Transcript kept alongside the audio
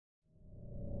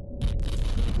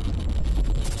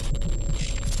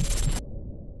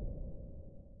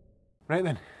Right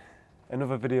then,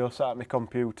 another video sat at my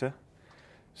computer.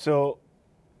 So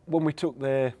when we took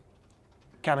the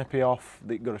canopy off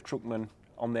that got a truckman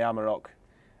on the Amarok,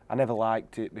 I never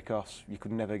liked it because you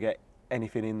could never get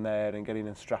anything in there and get in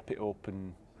and strap it up,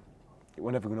 and it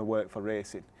was never going to work for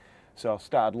racing. So I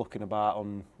started looking about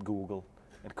on Google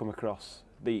and come across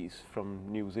these from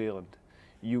New Zealand,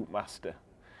 Utemaster.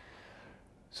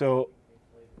 So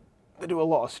they do a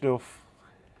lot of stuff.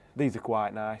 These are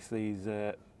quite nice, these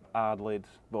hard lids,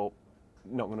 but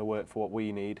not going to work for what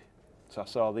we need. So I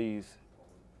saw these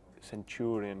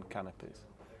Centurion canopies.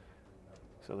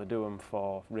 So they do them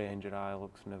for Ranger, Hilux,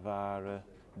 Navara,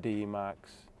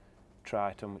 D-Max,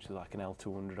 Triton, which is like an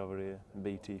L200 over here,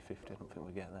 BT50, I don't think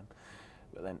we get them.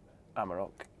 But then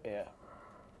Amarok, yeah.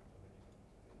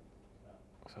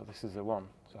 So this is the one.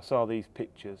 So I saw these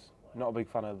pictures. Not a big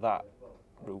fan of that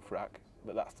roof rack,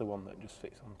 but that's the one that just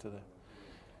fits onto the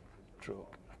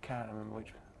truck. I can't remember which.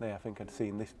 There, I think I'd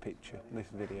seen this picture, this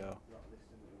video.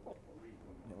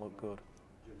 It looked good.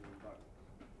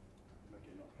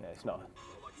 Yeah, it's not.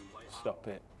 Stop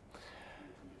it.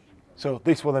 So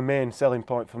this was the main selling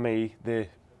point for me, the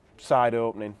side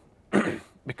opening,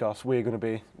 because we're going to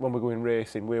be, when we're going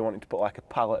racing, we're wanting to put like a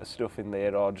pallet of stuff in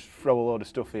there or just throw a load of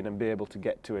stuff in and be able to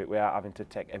get to it without having to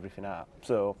take everything out.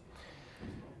 So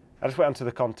I just went onto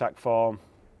the contact form,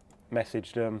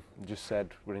 messaged them, just said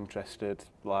we're interested,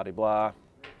 blah de blah.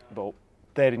 But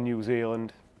they're in New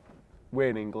Zealand, we're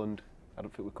in England. I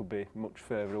don't think we could be much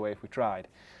further away if we tried.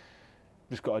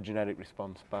 Just got a generic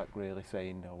response back really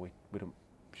saying no, we don't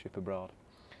ship abroad.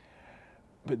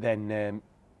 But then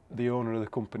the owner of the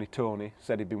company, Tony,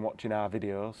 said he'd been watching our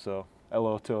videos, so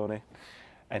hello Tony.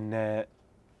 And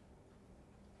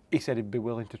he said he'd be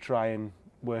willing to try and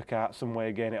work out some way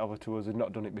of getting it over to us. He'd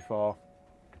not done it before.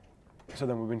 So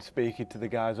then we've been speaking to the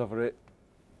guys over at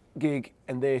Gig,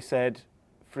 and they said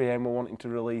 3M were wanting to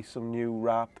release some new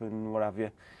wrap and what have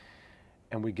you,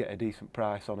 and we get a decent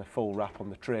price on a full wrap on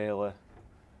the trailer,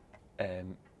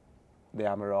 the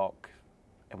Amarok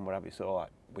and what have you. So like,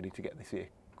 we need to get this here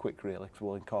quick really, because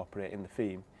we'll incorporate in the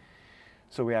theme.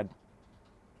 So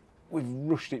we've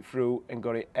rushed it through and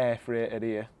got it air freighted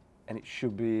here, and it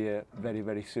should be very,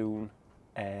 very soon.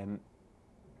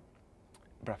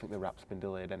 But I think the wrap's been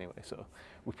delayed anyway, so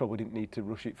we probably didn't need to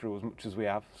rush it through as much as we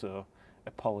have, so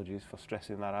apologies for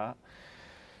stressing that out.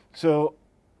 So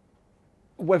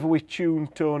whether we tune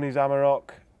Tony's Amarok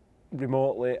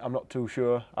remotely, I'm not too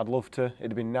sure. I'd love to.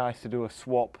 It'd be nice to do a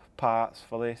swap parts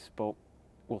for this, but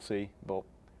we'll see. But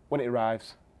when it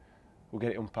arrives, we'll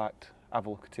get it unpacked, have a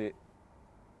look at it,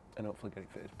 and hopefully get it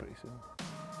fitted pretty soon.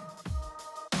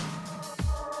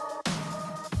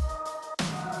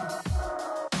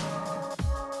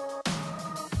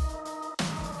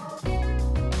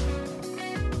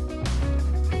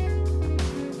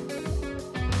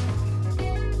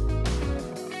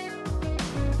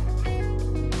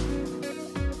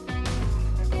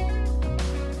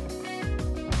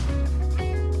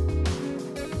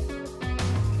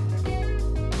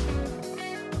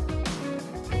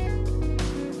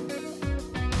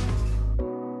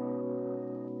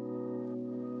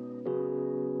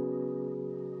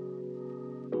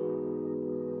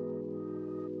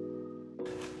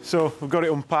 So we've got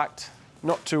it unpacked,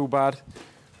 not too bad.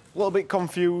 A little bit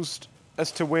confused as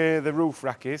to where the roof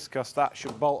rack is, because that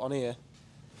should bolt on here,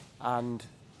 and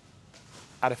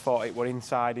I'd have thought it were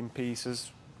inside in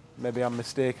pieces. Maybe I'm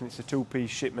mistaken, it's a two-piece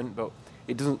shipment, but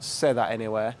it doesn't say that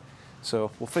anywhere.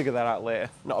 So we'll figure that out later,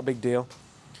 not a big deal.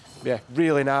 But yeah,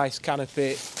 really nice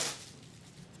canopy,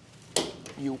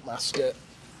 Utemaster.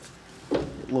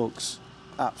 It looks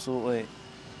absolutely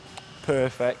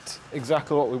perfect,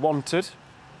 exactly what we wanted.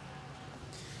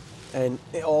 And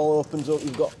it all opens up.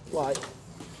 You've got like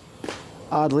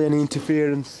hardly any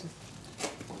interference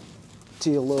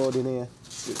to your load in here,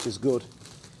 which is good.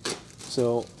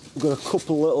 So we've got a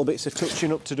couple little bits of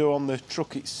touching up to do on the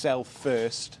truck itself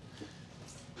first,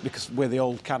 because with the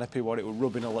old canopy what it was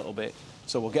rubbing a little bit.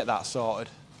 So we'll get that sorted,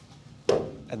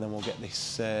 and then we'll get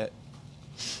this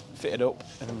fitted up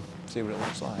and see what it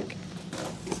looks like.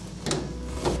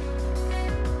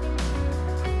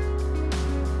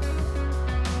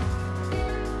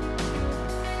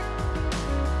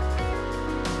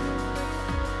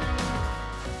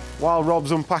 While Rob's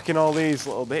unpacking all these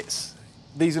little bits,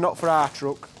 these are not for our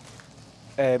truck,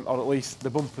 or at least the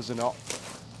bumpers are not,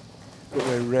 but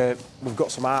we've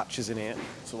got some arches in here,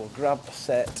 so we'll grab a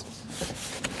set.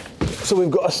 So we've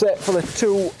got a set for the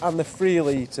 2 and the 3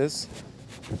 litres.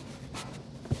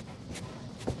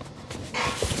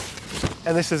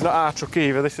 And this is not our truck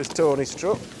either, this is Tony's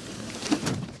truck.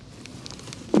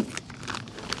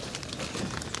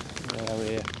 There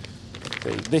we are.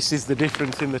 This is the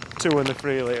difference in the 2 and the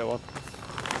 3 litre one.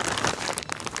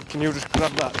 Can you just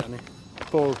grab that, Danny?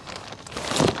 Pull.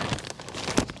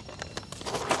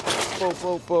 Pull,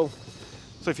 pull, pull.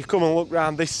 So if you come and look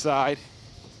round this side,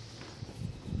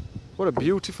 what a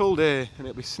beautiful day, and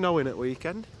it'll be snowing at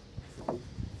weekend.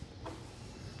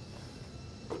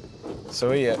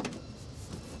 So here,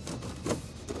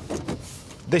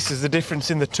 this is the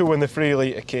difference in the 2 and the 3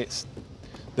 litre kits.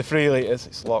 The 3 litres,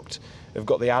 it's locked, they've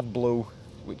got the AdBlue,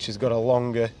 which has got a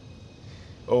longer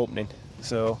opening.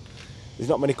 So there's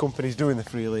not many companies doing the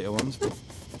 3 litre ones, but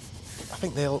I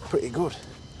think they look pretty good.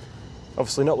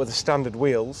 Obviously not with the standard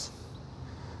wheels.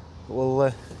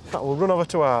 We'll run over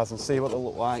to ours and see what they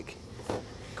look like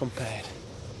compared.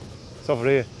 It's over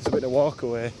here, it's a bit of walk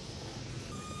away.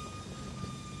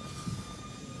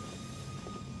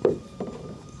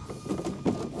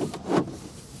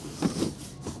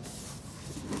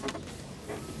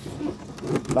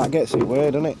 That gets it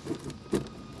weird, doesn't it?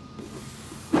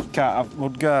 Can't have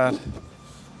mudguard.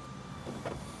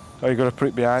 Oh, you've got to put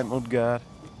it behind mudguard.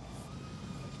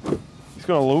 It's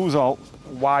going to lose all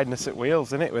wideness at wheels,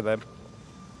 isn't it, with them?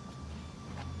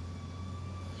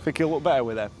 I think it'll look better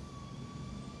with them.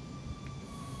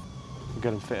 We'll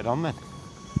get them fitted on then.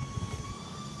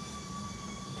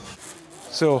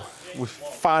 So, we've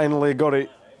finally got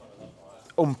it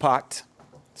unpacked.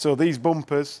 So these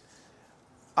bumpers,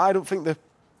 I don't think they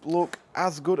look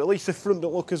as good, at least the front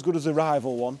don't look as good as the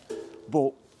rival one,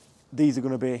 but these are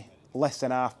going to be less than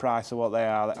half price of what they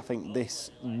are. I think this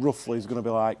roughly is going to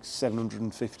be like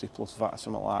 750 plus VAT or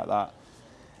something like that,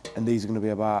 and these are going to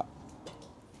be about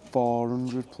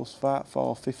 400 plus VAT,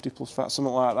 450 plus VAT,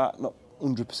 something like that. Not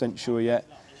 100% sure yet.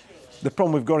 The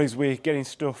problem we've got is we're getting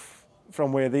stuff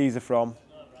from where these are from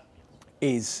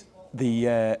is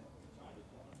the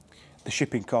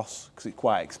shipping costs, because it's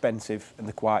quite expensive and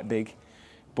they're quite big.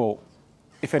 But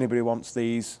if anybody wants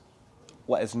these,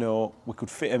 let us know. We could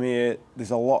fit them here.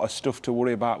 There's a lot of stuff to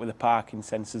worry about with the parking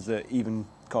sensors that even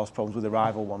cause problems with the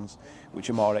rival ones, which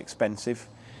are more expensive.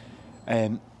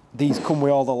 These come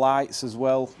with all the lights as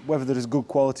well. Whether they're as good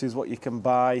quality as what you can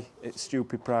buy at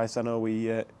stupid price. I know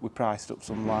we priced up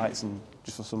some lights, and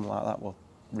just for something like that, well,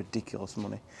 ridiculous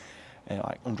money.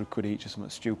 Like 100 quid each or something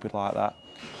stupid like that.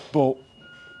 But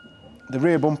the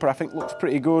rear bumper, I think, looks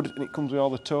pretty good, and it comes with all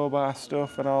the tow bar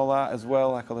stuff and all that as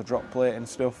well, like all the drop plate and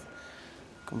stuff.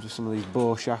 Comes with some of these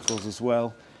bow shackles as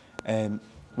well.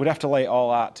 We'd have to lay it all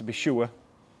out to be sure,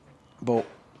 but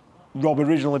Rob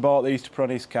originally bought these to put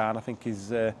on his car, and I think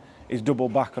he's double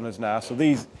back on us now. So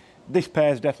this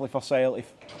pair's definitely for sale.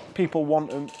 If people want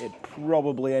them, it'd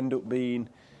probably end up being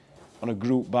on a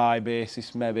group buy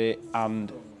basis maybe,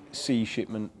 and sea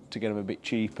shipment to get them a bit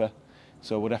cheaper.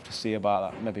 So we'd have to see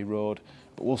about that, maybe road,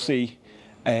 but we'll see.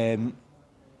 So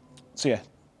yeah,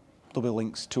 there'll be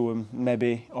links to them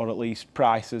maybe, or at least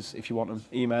prices if you want them,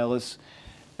 email us.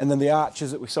 And then the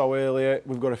arches that we saw earlier,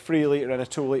 we've got a 3 litre and a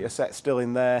 2 litre set still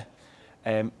in there.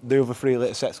 The other 3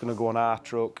 litre set's going to go on our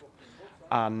truck,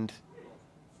 and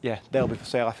yeah, they'll be for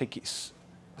sale. I think there's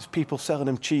people selling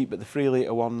them cheap, but the 3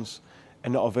 litre ones are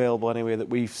not available anywhere that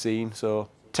we've seen, so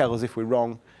tell us if we're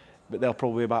wrong, but they'll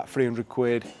probably be about 300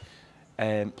 quid.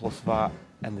 Plus VAT,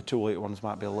 and the 2 litre ones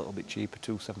might be a little bit cheaper,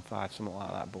 275, something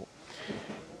like that. But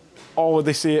all of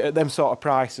this here, at them sort of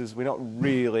prices, we're not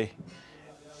really,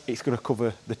 it's going to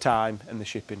cover the time and the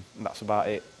shipping, and that's about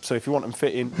it. So if you want them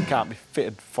fitting, they can't be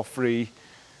fitted for free,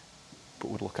 but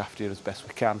we'll look after you as best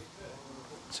we can.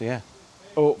 So yeah,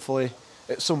 hopefully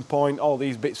at some point all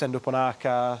these bits end up on our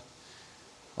car.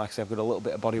 Like I said, I've got a little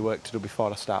bit of bodywork to do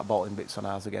before I start bolting bits on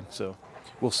ours again, so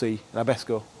we'll see. And I best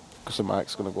go, because the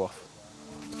mic's going to go off.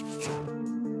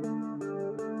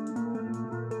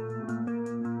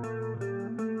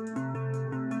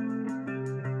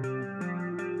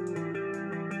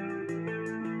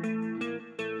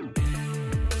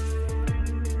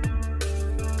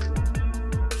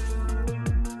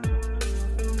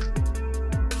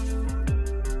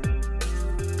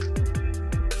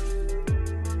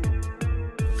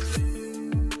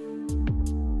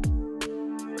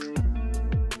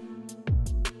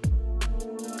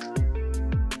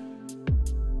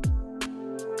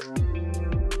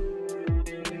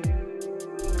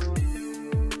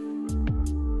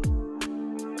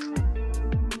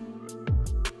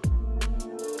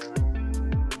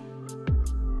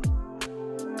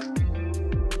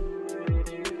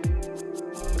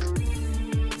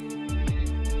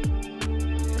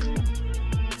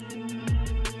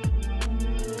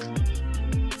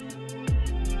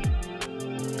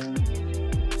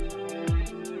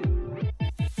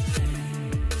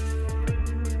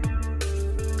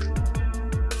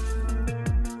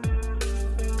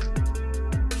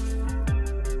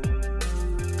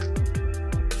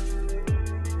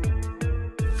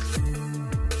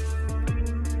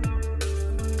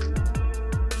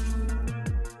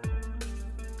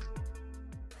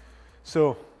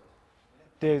 So,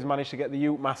 Dave's managed to get the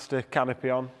Utemaster canopy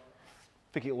on. I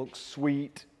think it looks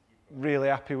sweet, really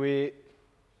happy with it.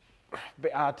 A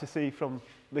bit hard to see from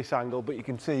this angle, but you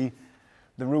can see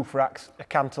the roof rack's a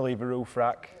cantilever roof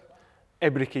rack.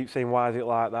 Everybody keeps saying, why is it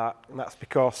like that? And that's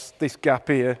because this gap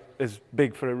here is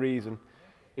big for a reason.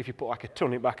 If you put like a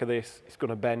ton in back of this, it's going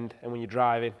to bend, and when you're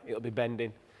driving, it'll be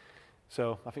bending.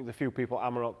 So I think there's a few people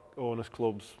at Amarok owners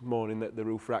clubs moaning that the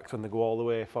roof racks, when they go all the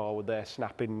way forward, they're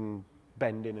snapping,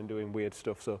 bending and doing weird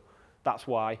stuff. So that's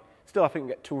why. Still, I think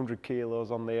we get 200 kilos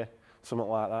on there, something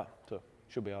like that. So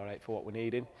should be all right for what we're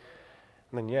needing.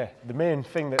 And then yeah, the main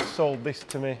thing that sold this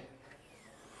to me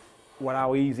was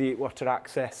how easy it was to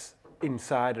access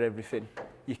inside of everything.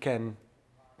 You can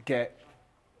get,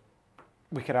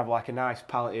 we could have like a nice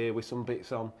pallet here with some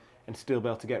bits on and still be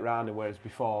able to get round it, whereas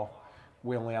before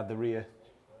we only had the rear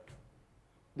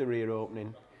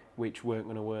opening, which weren't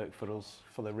going to work for us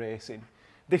for the racing.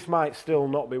 This might still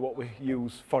not be what we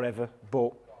use forever,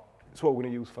 but it's what we're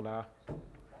going to use for now.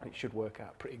 It should work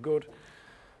out pretty good.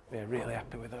 Yeah, really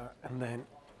happy with that. And then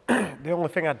the only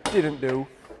thing I didn't do,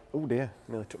 oh dear,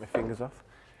 nearly took my fingers off.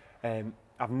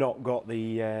 I've not got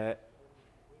the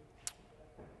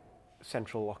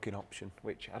central locking option,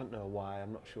 which I don't know why.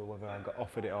 I'm not sure whether I got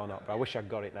offered it or not, but I wish I'd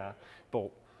got it now. But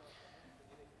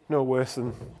no worse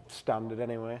than standard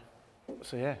anyway.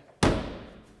 So yeah,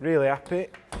 really happy.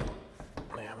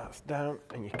 Yeah, that's down,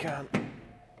 and you can't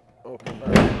open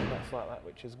that. That's like that,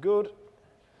 which is good.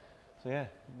 So yeah,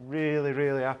 really,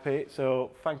 really happy.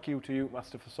 So thank you to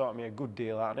Utemaster for sorting me a good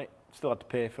deal out of it. Still had to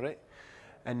pay for it,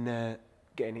 and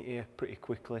getting it here pretty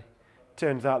quickly.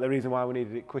 Turns out the reason why we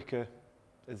needed it quicker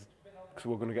is because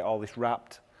we're going to get all this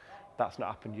wrapped. That's not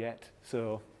happened yet,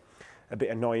 so a bit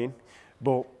annoying.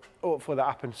 But hopefully that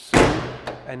happens soon,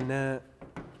 and yeah,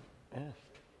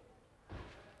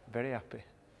 very happy.